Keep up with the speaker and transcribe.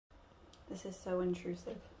This is so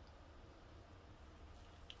intrusive.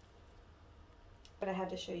 But I had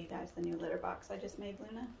to show you guys the new litter box I just made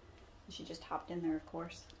Luna. And she just hopped in there, of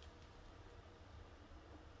course.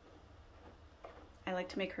 I like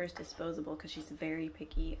to make hers disposable because she's very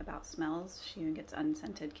picky about smells. She even gets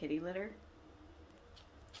unscented kitty litter.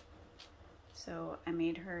 So I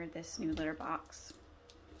made her this new litter box.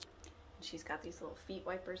 And she's got these little feet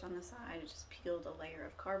wipers on the side. I just peeled a layer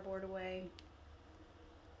of cardboard away.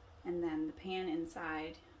 And then the pan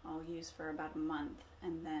inside I'll use for about a month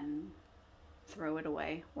and then throw it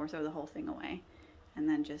away or throw the whole thing away and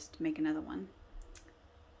then just make another one.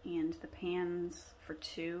 And the pans for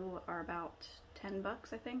 2 are about 10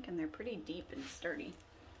 bucks, I think, and they're pretty deep and sturdy.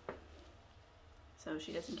 So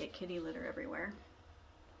she doesn't get kitty litter everywhere.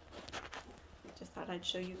 Just thought I'd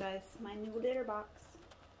show you guys my new litter box.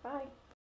 Bye.